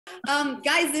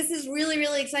Guys, this is really,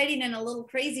 really exciting and a little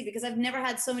crazy because I've never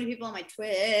had so many people on my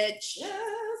Twitch. Yes.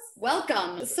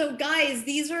 Welcome. So guys,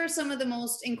 these are some of the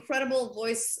most incredible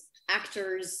voice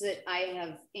actors that I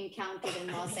have encountered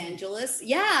in Los Angeles.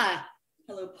 Yeah.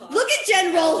 Hello, Pop. Look at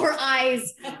Jen roll her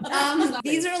eyes.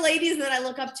 These are ladies that I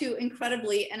look up to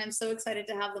incredibly, and I'm so excited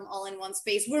to have them all in one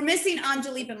space. We're missing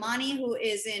Anjali Bhimani, who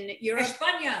is in Europe,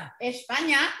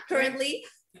 España currently,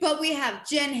 but we have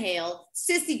Jen Hale,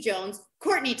 Cissy Jones,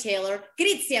 Courtenay Taylor,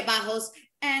 Krizia Bajos,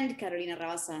 and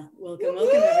Ravassa. Welcome,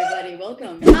 welcome, everybody.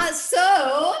 Welcome.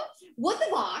 So, what the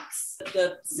Vox?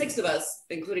 The six of us,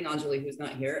 including Anjali, who's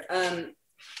not here,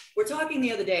 we're talking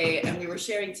the other day and we were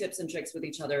sharing tips and tricks with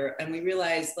each other, and we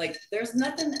realized like there's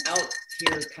nothing out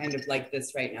here kind of like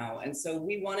this right now. And so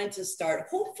we wanted to start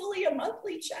hopefully a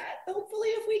monthly chat. Hopefully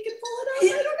if we can pull it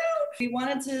off, I don't know. We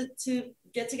wanted to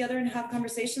get together and have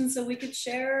conversations so we could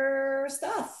share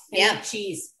stuff. Yeah.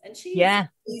 Cheese. Yeah.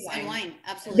 Cheese and wine.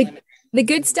 Absolutely. The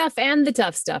good stuff and the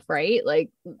tough stuff, right? Like,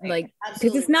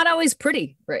 because it's not always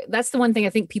pretty, right? That's the one thing I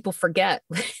think people forget.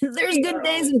 There's good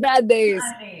days and bad days.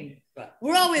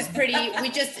 We're always pretty. We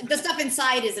just, the stuff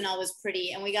inside isn't always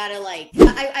pretty. And we got to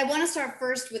I want to start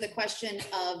first with a question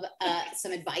of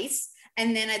some advice.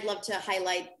 And then I'd love to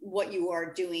highlight what you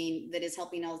are doing that is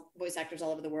helping voice actors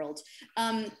all over the world.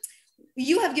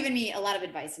 You have given me a lot of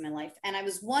advice in my life, and I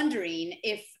was wondering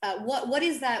if what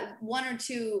is that one or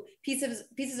two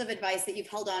pieces of advice that you've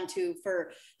held on to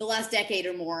for the last decade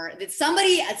or more that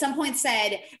somebody at some point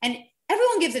said, and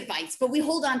everyone gives advice, but we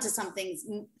hold on to some things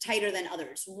tighter than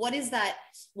others. What is that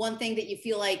one thing that you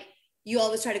feel like you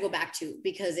always try to go back to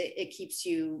because it keeps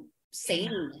you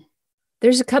sane?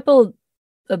 There's a couple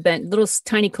of little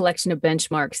tiny collection of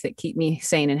benchmarks that keep me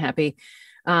sane and happy.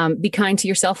 Be kind to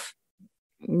yourself.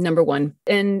 Number one,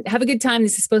 and have a good time.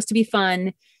 This is supposed to be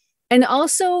fun. And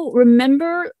also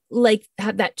remember,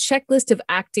 have that checklist of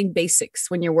acting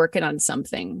basics when you're working on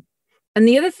something. And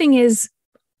the other thing is,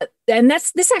 and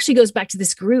this actually goes back to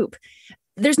this group.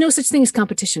 There's no such thing as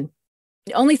competition.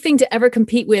 The only thing to ever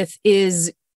compete with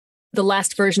is the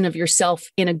last version of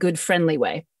yourself in a good, friendly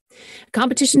way.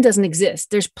 Competition doesn't exist.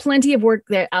 There's plenty of work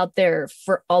out there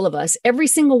for all of us. Every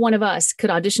single one of us could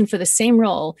audition for the same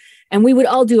role, and we would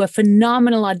all do a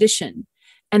phenomenal audition,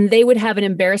 and they would have an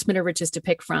embarrassment of riches to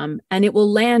pick from, and it will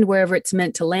land wherever it's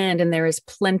meant to land. And there is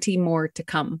plenty more to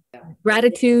come.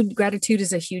 Gratitude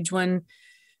is a huge one.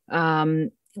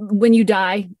 When you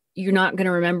die, you're not going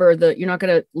to remember you're not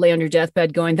going to lay on your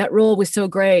deathbed going, that role was so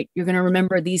great. You're going to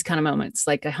remember these kind of moments.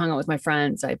 Like I hung out with my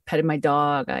friends. I petted my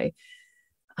dog. I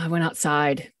went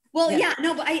outside. Well,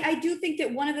 but I do think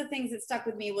that one of the things that stuck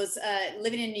with me was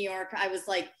living in New York. I was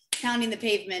like pounding the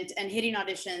pavement and hitting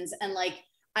auditions. And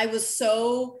I was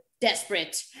so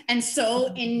desperate and so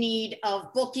in need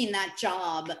of booking that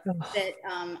job that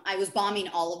I was bombing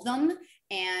all of them.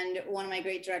 And one of my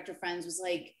great director friends was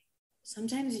like,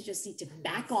 sometimes you just need to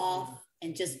back off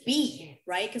and just be,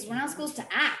 right? Because we're not supposed to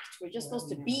act. We're just supposed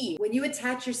to be. When you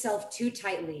attach yourself too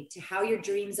tightly to how your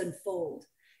dreams unfold,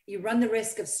 you run the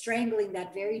risk of strangling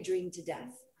that very dream to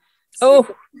death. So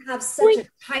you have such a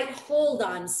tight hold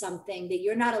on something that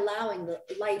you're not allowing the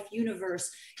life universe,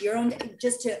 your own,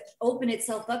 just to open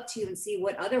itself up to you and see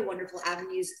what other wonderful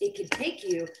avenues it could take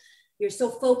you. You're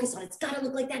so focused on, it's got to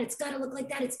look like that. It's got to look like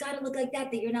that. It's got to look like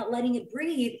that, that you're not letting it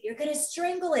breathe. You're going to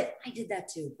strangle it. I did that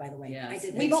too, by the way. Yes. I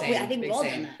did that. I think we've all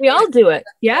done that. We all do it.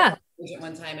 Yeah.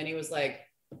 One time, and he was like,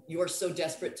 "You are so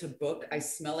desperate to book. I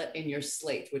smell it in your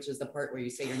slate," which is the part where you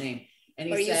say your name. And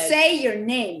he said, you say your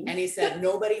name. And he said,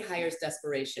 "Nobody hires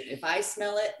desperation. If I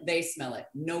smell it, they smell it.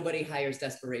 Nobody hires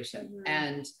desperation." Mm-hmm.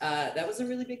 And that was a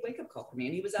really big wake-up call for me.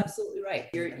 And he was absolutely right.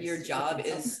 Your job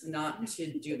is not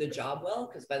to do the job well,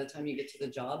 because by the time you get to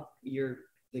the job, you're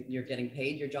getting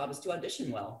paid. Your job is to audition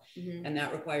well. Mm-hmm. And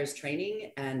that requires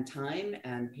training and time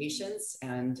and patience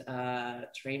and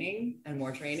training and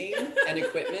more training and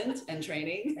equipment and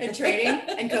training and training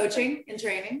and coaching and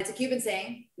training. It's a Cuban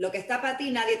saying, lo que está para ti,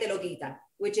 nadie te lo quita,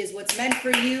 which is what's meant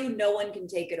for you, no one can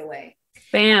take it away.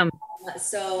 Bam.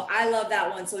 So I love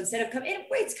that one. So instead of coming,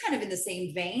 it's kind of in the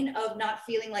same vein of not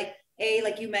feeling like,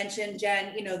 like you mentioned,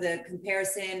 Jen, the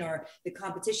comparison or the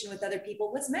competition with other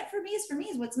people. What's meant for me is for me.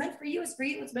 What's meant for you is for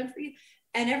you. What's meant for you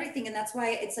and everything. And that's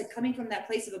why it's like coming from that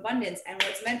place of abundance. And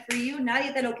what's meant for you,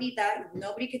 nadie te lo quita.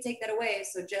 Nobody could take that away.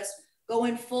 So just go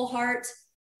in full heart,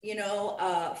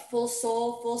 full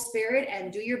soul, full spirit,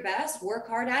 and do your best, work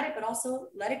hard at it, but also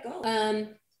let it go.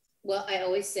 Well, I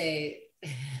always say,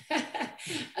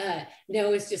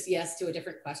 no is just yes to a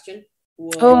different question.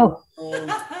 Oh,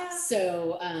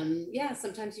 So yeah,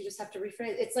 sometimes you just have to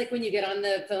rephrase. It's like when you get on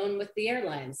the phone with the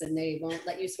airlines and they won't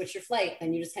let you switch your flight,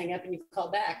 then you just hang up and you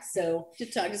call back. So To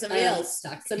talk to somebody else.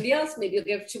 Talk to somebody else. Maybe you'll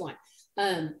get what you want.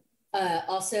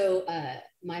 Also,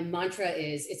 my mantra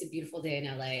is it's a beautiful day in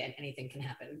LA and anything can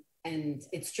happen. And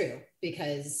it's true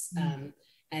because,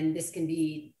 and this can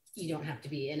be, you don't have to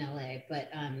be in LA, but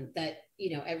that,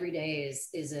 you know, every day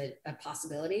is a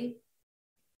possibility.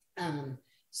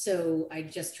 So I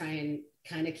just try and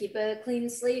kind of keep a clean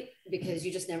slate because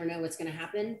you just never know what's going to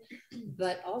happen.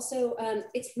 But also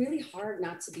it's really hard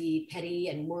not to be petty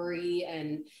and worry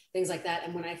and things like that.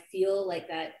 And when I feel like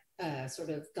that sort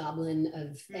of goblin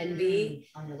of envy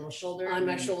on your little shoulder, on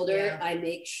my shoulder, yeah. I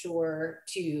make sure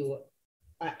to,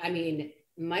 I mean,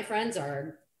 my friends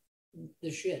are the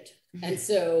shit. And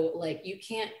so like, you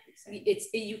can't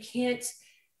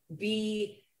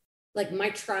be like, my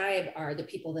tribe are the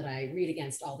people that I read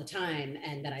against all the time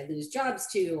and that I lose jobs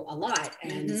to a lot.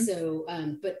 And so,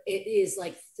 but it is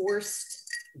like forced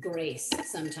grace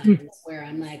sometimes where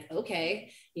I'm like,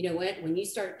 okay, you know what, when you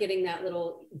start getting that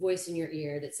little voice in your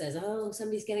ear that says, oh,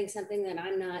 somebody's getting something that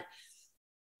I'm not,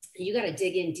 you got to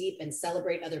dig in deep and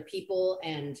celebrate other people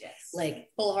and like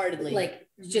Wholeheartedly, like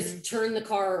just turn the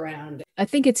car around. I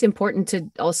think it's important to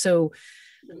also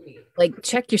like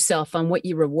check yourself on what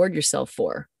you reward yourself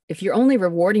for. If you're only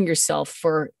rewarding yourself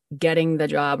for getting the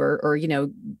job or, you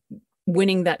know,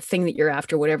 winning that thing that you're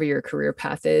after, whatever your career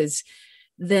path is,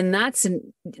 then that's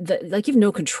like you have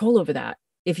no control over that.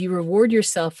 If you reward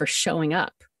yourself for showing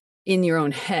up in your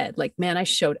own head, like, man, I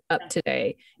showed up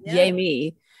today. Yay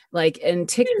me. Like, and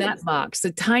tick that box.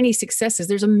 The tiny successes,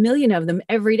 there's a million of them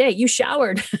every day. You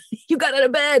showered, you got out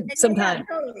of bed sometime,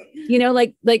 you know,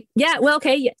 like, yeah, well,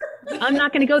 okay. Yeah, I'm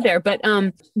not going to go there, but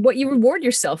what you reward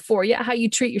yourself for, how you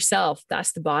treat yourself,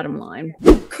 that's the bottom line.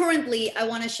 Currently, I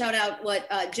want to shout out what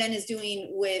Jen is doing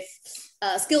with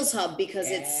Skills Hub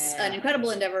because it's an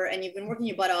incredible endeavor and you've been working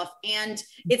your butt off and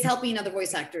it's helping other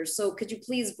voice actors. So could you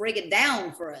please break it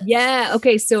down for us? Yeah.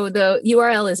 Okay. So the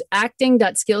URL is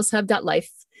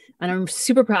acting.skillshub.life. And I'm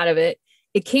super proud of it.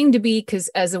 It came to be because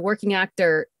as a working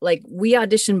actor, like we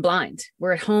audition blind.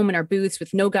 We're at home in our booths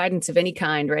with no guidance of any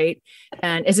kind, right?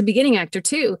 And as a beginning actor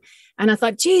too. And I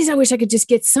thought, geez, I wish I could just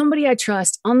get somebody I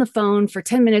trust on the phone for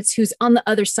 10 minutes who's on the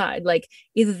other side. Like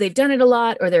either they've done it a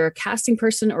lot or they're a casting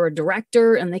person or a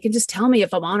director and they can just tell me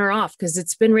if I'm on or off because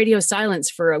it's been radio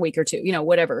silence for a week or two, you know,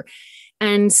 whatever.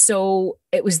 And so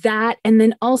it was that. And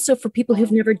then also for people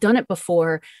who've never done it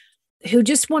before, who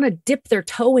just want to dip their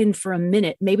toe in for a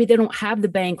minute. Maybe they don't have the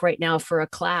bank right now for a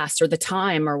class or the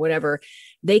time or whatever.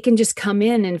 They can just come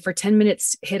in and for 10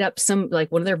 minutes, hit up some,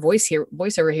 like one of their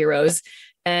voiceover heroes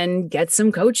and get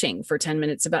some coaching for 10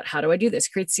 minutes about how do I do this?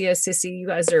 Krizia, Cissy, you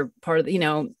guys are part of the, you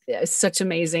know, such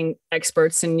amazing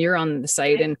experts and you're on the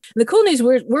site. And the cool news,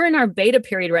 we're in our beta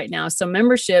period right now. So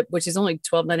membership, which is only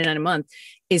 $12.99 a month,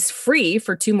 is free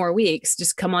for 2 more weeks.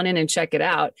 Just come on in and check it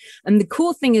out. And the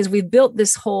cool thing is we built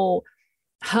this whole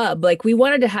hub. Like we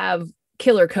wanted to have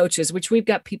killer coaches, which we've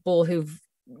got people who've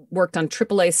worked on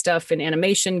AAA stuff in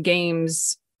animation,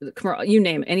 games, you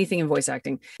name anything in voice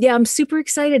acting. Yeah, I'm super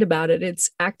excited about it. It's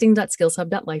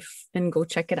acting.skillshub.life and go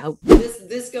check it out.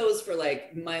 This goes for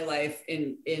like my life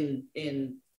in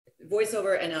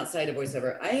voiceover and outside of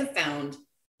voiceover. I have found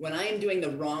when I am doing the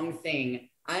wrong thing,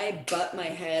 I butt my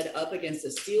head up against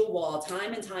a steel wall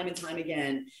time and time and time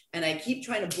again. And I keep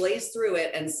trying to blaze through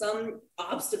it. And some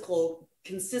obstacle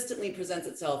consistently presents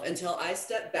itself until I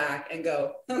step back and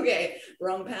go, okay,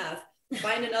 wrong path,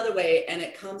 find another way. And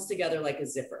it comes together like a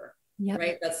zipper,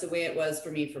 right? That's the way it was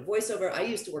for me for voiceover. I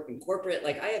used to work in corporate.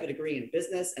 Like I have a degree in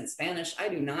business and Spanish. I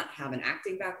do not have an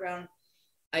acting background.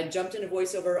 I jumped into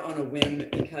voiceover on a whim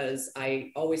because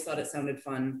I always thought it sounded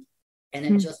fun and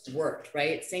it just worked,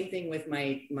 right? Same thing with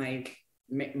my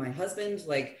husband.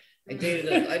 Like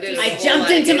I jumped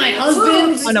into my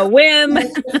husband on a whim.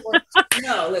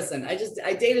 No, listen, I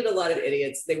dated a lot of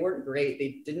idiots. They weren't great.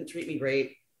 They didn't treat me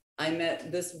great. I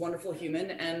met this wonderful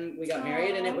human and we got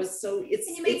married and it was so, it's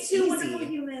two easy. wonderful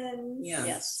humans. Yeah.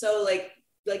 Yes. So like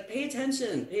pay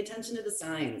attention to the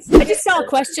signs. I just saw a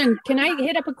question. Can I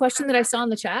hit up a question that I saw in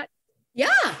the chat? Yeah.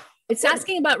 It's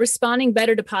asking about responding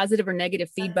better to positive or negative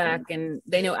feedback. And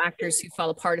they know actors who fall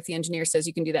apart if the engineer says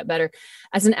you can do that better.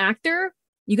 As an actor,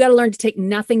 you got to learn to take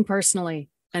nothing personally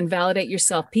and validate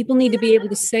yourself. People need to be able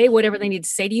to say whatever they need to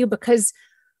say to you because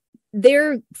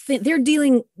they're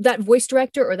dealing, that voice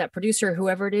director or that producer, or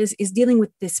whoever it is dealing with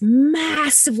this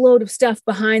massive load of stuff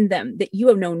behind them that you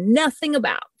have known nothing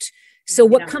about. So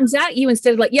what comes at you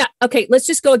instead of like, yeah, okay, let's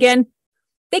just go again.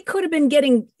 They could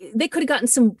have gotten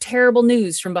some terrible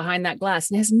news from behind that glass,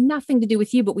 and it has nothing to do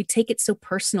with you, but we take it so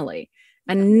personally,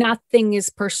 and nothing is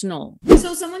personal.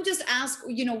 So someone just asked,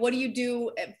 what do you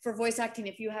do for voice acting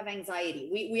if you have anxiety?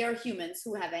 We are humans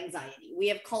who have anxiety. We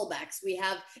have callbacks. We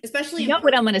have, especially. You know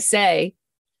what I'm going to say?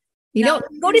 Go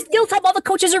to Skills Hub. All the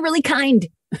coaches are really kind.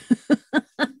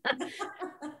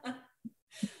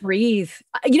 Breathe.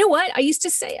 You know what? I used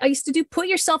to do, put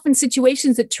yourself in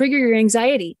situations that trigger your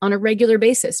anxiety on a regular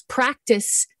basis.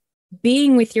 Practice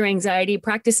being with your anxiety.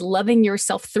 Practice loving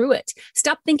yourself through it.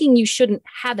 Stop thinking you shouldn't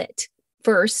have it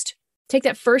first. Take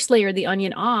that first layer of the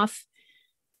onion off.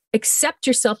 Accept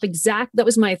yourself that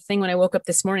was my thing when I woke up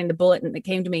this morning, the bulletin that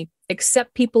came to me.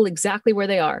 Accept people exactly where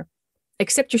they are.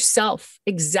 Accept yourself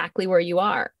exactly where you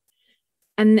are.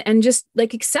 And just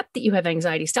like accept that you have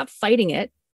anxiety. Stop fighting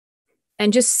it.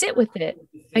 And just sit with it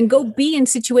and go be in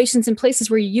situations and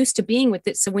places where you're used to being with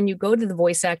it. So when you go to the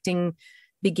voice acting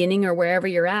beginning or wherever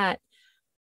you're at,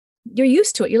 you're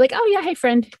used to it. You're like, oh yeah, hey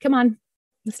friend, come on,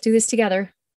 let's do this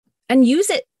together, and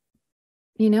use it.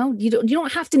 You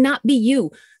don't have to not be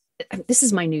you. This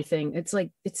is my new thing. It's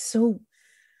so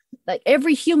like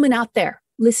every human out there,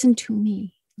 listen to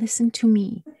me.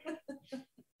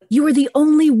 You are the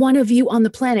only one of you on the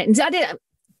planet. And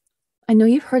I know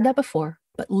you've heard that before.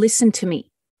 But listen to me.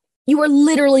 You are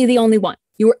literally the only one.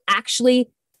 You are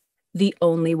actually the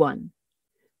only one.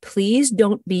 Please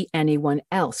don't be anyone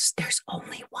else. There's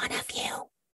only one of you.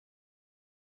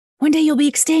 One day you'll be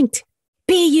extinct.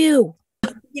 Be you.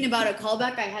 Thinking about a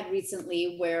callback I had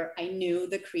recently where I knew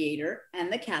the creator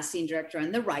and the casting director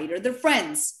and the writer, they're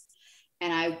friends.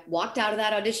 And I walked out of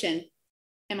that audition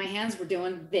and my hands were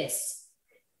doing this.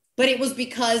 But it was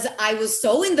because I was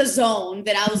so in the zone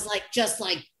that I was just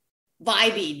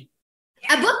vibing.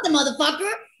 I booked the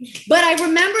motherfucker. But I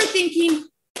remember thinking,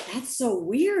 that's so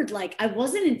weird. I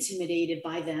wasn't intimidated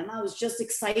by them. I was just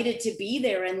excited to be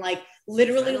there and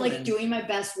literally doing my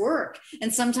best work.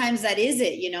 And sometimes that is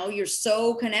it, you're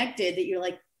so connected that you're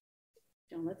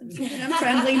don't let them see that I'm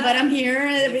trembling, but I'm here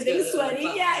and everything's sweaty.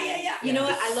 Yeah. You know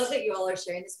what? I love that you all are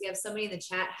sharing this. We have somebody in the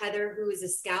chat, Heather, who is a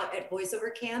scout at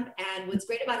voiceover camp. And what's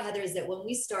great about Heather is that when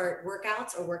we start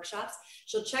workouts or workshops,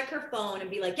 she'll check her phone and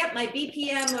be like, yep, my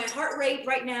BPM, my heart rate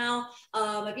right now,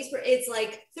 my beat, it's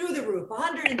through the roof,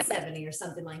 170 or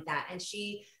something like that. And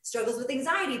she struggles with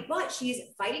anxiety, but she's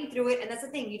fighting through it. And that's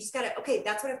the thing. You just gotta, okay,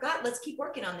 that's what I've got. Let's keep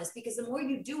working on this, because the more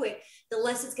you do it, the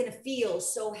less it's going to feel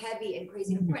so heavy and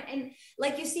crazy and important. And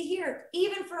like you see here,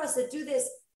 even for us that do this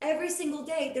every single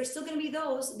day, there's still going to be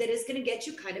those that is going to get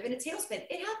you kind of in a tailspin.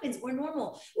 It happens. We're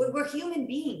normal. We're human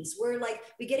beings.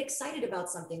 We get excited about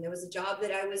something. There was a job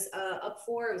that I was up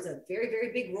for. It was a very,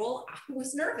 very big role. I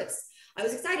was nervous. I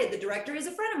was excited. The director is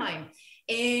a friend of mine.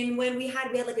 And when we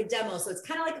had a demo, so it's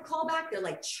kind of like a callback.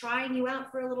 They're trying you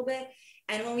out for a little bit.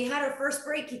 And when we had our first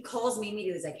break, he calls me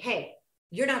immediately. He's like, hey,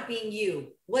 you're not being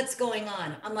you. What's going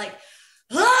on? I'm like,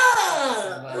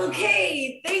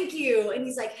 okay, thank you. And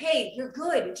he's like, hey, you're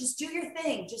good. Just do your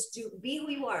thing. Just be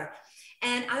who you are.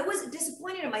 And I was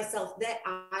disappointed in myself that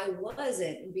I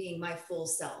wasn't being my full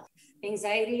self.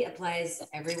 Anxiety applies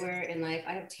everywhere in life.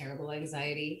 I have terrible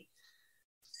anxiety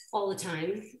all the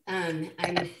time.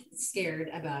 I'm scared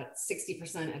about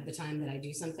 60% of the time that I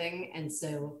do something. And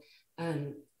so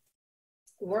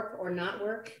work or not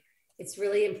work, it's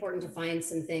really important to find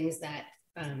some things that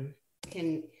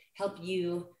can help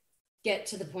you get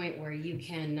to the point where you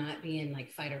cannot be in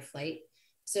fight or flight.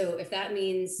 So if that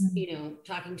means,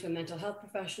 talking to a mental health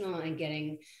professional and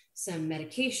getting some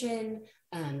medication,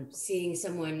 seeing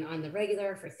someone on the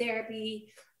regular for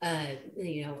therapy,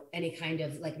 any kind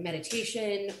of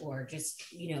meditation or just,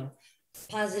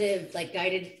 positive,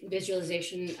 guided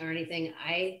visualization or anything.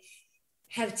 I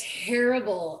have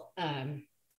terrible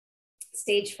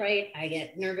stage fright. I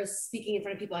get nervous speaking in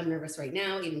front of people. I'm nervous right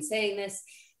now, even saying this,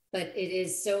 but it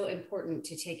is so important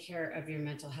to take care of your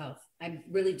mental health. I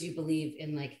really do believe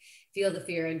in feel the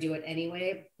fear and do it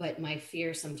anyway. But my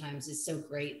fear sometimes is so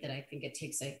great that I think it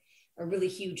takes a really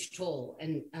huge toll.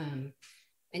 And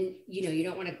you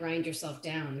don't want to grind yourself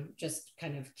down just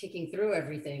kind of kicking through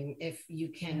everything. If you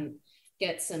can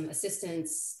get some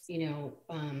assistance,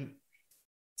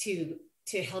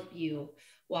 to help you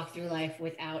walk through life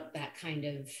without that kind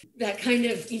of,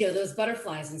 those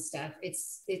butterflies and stuff.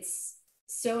 It's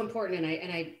so important.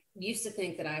 And I used to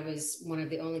think that I was one of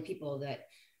the only people that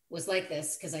was like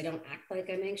this, because I don't act like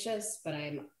I'm anxious, but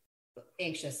I'm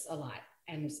anxious a lot.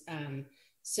 And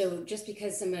so just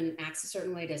because someone acts a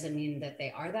certain way doesn't mean that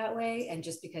they are that way. And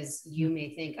just because you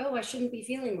may think, oh, I shouldn't be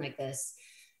feeling like this,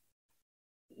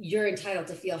 you're entitled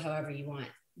to feel however you want.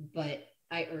 But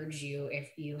I urge you, if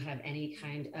you have any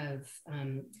kind of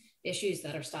issues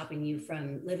that are stopping you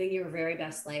from living your very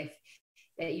best life,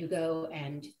 that you go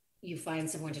and you find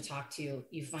someone to talk to,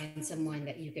 you find someone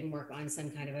that you can work on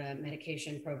some kind of a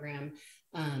medication program,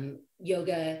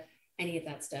 yoga, any of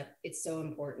that stuff. It's so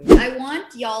important. I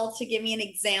want y'all to give me an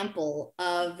example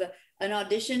of an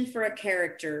audition for a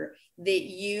character that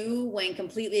you went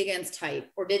completely against type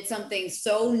or did something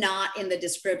so not in the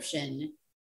description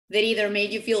that either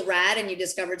made you feel rad and you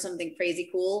discovered something crazy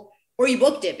cool, or you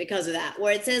booked it because of that,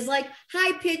 where it says like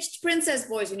high-pitched princess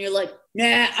voice and you're like,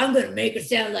 nah, I'm gonna make it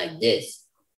sound like this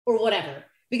or whatever.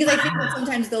 Because I think that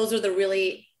sometimes those are the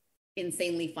really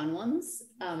insanely fun ones.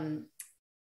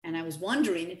 And I was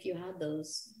wondering if you had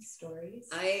those stories.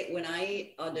 When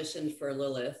I auditioned for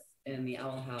Lilith in the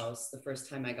Owl House, the first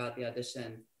time I got the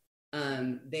audition,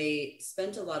 they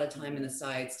spent a lot of time in the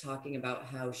sides talking about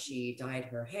how she dyed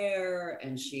her hair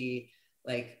and she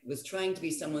like was trying to be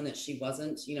someone that she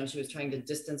wasn't. You know, she was trying to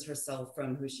distance herself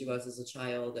from who she was as a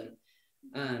child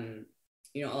and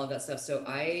you know, all of that stuff. So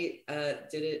I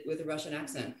did it with a Russian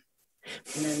accent.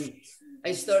 And then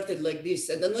I started like this.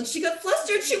 And then when she got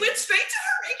flustered, she went straight to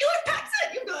her regular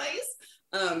accent, you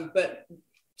guys. But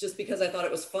just because I thought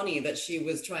it was funny that she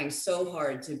was trying so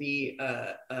hard to be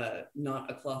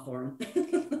not a clothorn.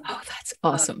 Oh, that's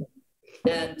awesome.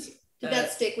 And did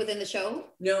that stick within the show?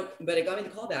 No, but it got me the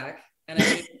call back. And I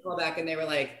made the call back and they were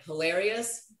like,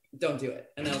 hilarious. Don't do it.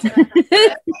 And I was like,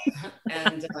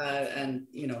 and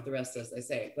you know, the rest as they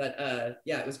say, but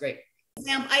yeah, it was great.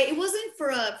 Sam, it wasn't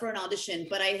for an audition,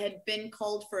 but I had been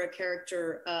called for a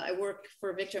character. I work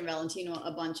for Victor and Valentino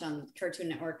a bunch on Cartoon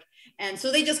Network. And so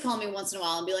they just call me once in a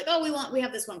while and be like, oh, we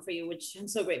have this one for you, which I'm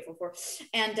so grateful for.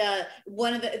 And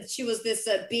she was this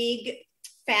big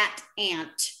fat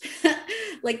ant,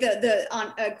 like the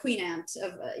queen ant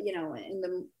of, you know,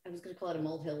 I was going to call it a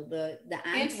molehill, the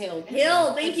ant hill.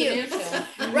 Thank you.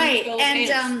 Right.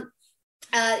 And,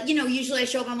 you know, usually I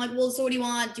show up, I'm like, well, so what do you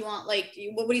want? Do you want like,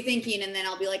 what are you thinking? And then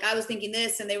I'll be like, I was thinking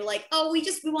this. And they were like, oh, we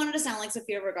wanted to sound like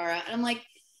Sofia Vergara. And I'm like,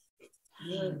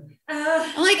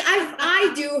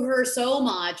 I do her so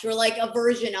much, or like a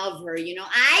version of her, you know,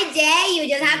 I dare you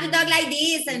just have to talk like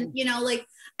this. And, you know, like,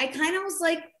 I kind of was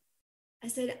like, I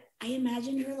said, I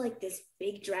imagined her like this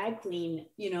big drag queen,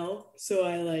 you know? So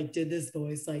I like did this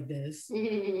voice like this.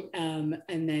 And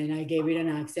then I gave it an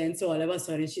accent. So all of a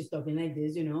sudden she's talking like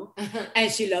this, you know?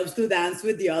 And she loves to dance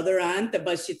with the other aunt,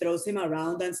 but she throws him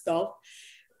around and stuff.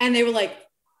 And they were like,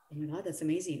 oh my God, that's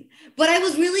amazing. But I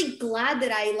was really glad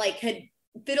that I like had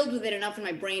fiddled with it enough in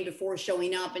my brain before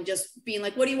showing up and just being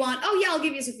like, what do you want? Oh yeah, I'll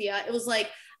give you Sophia. It was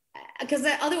like, because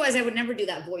otherwise I would never do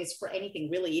that voice for anything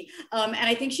really. And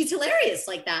I think she's hilarious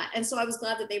like that. And so I was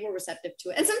glad that they were receptive to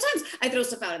it. And sometimes I throw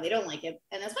stuff out and they don't like it,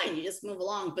 and that's fine. You just move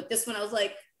along. But this one I was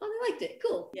like, oh, they liked it.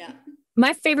 Cool. Yeah.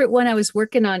 My favorite one I was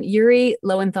working on, Yuri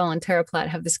Lowenthal and Tara Platt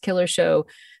have this killer show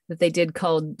that they did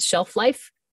called Shelf Life,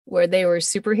 where they were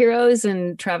superheroes,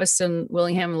 and Travis and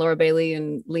Willingham, and Laura Bailey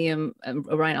and Liam and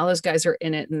Orion, all those guys are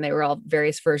in it. And they were all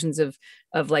various versions of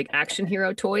like action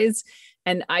hero toys.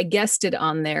 And I guested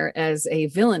on there as a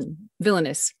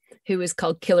villainess who was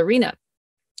called Killerina.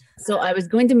 So I was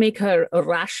going to make her a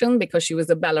Russian because she was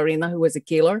a ballerina who was a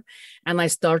killer. And I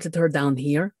started her down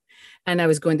here and I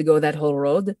was going to go that whole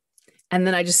road. And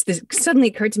then this suddenly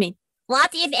occurred to me, what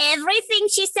if everything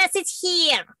she says is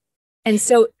here? And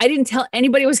so I didn't tell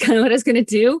anybody what I was going to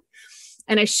do.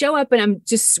 And I show up and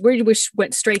we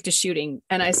went straight to shooting.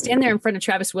 And I stand there in front of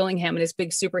Travis Willingham in his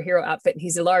big superhero outfit.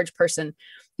 He's a large person.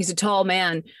 He's a tall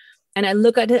man. And I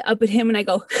look up at him and I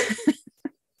go,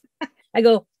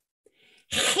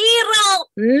 hero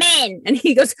men. And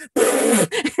he goes,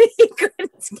 he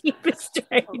couldn't keep it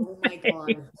straight. Oh my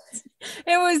God.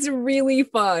 It was really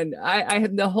fun. I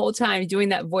had the whole time doing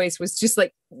that voice was just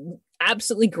like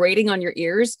absolutely grating on your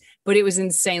ears, but it was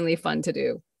insanely fun to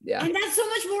do. Yeah. And that's so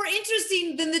much more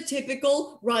interesting than the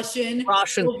typical Russian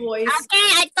voice. Okay,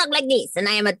 I talk like this, and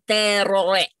I am a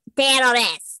terrorist.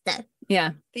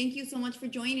 Yeah. Thank you so much for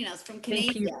joining us from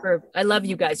Thank Canada. I love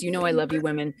you guys. You know I love you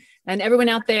women. And everyone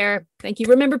out there, thank you.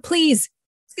 Remember, please.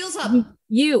 Skills Hub.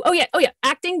 Oh yeah.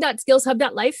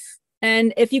 Acting.skillshub.life.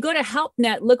 And if you go to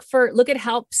HelpNet, look at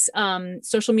Help's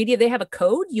social media. They have a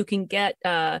code. You can get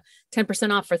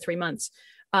 10% off for 3 months.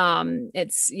 They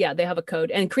have a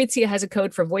code, and Krizia has a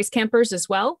code for voice campers as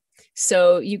well.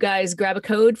 So you guys grab a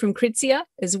code from Krizia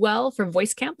as well for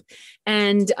voice camp,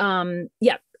 and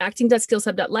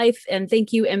acting.skillshub.life. And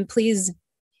thank you. And please,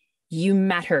 you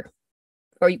matter.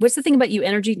 Or what's the thing about you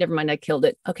energy? Never mind. I killed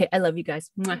it. Okay. I love you guys.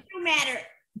 Mwah. You matter.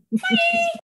 Bye.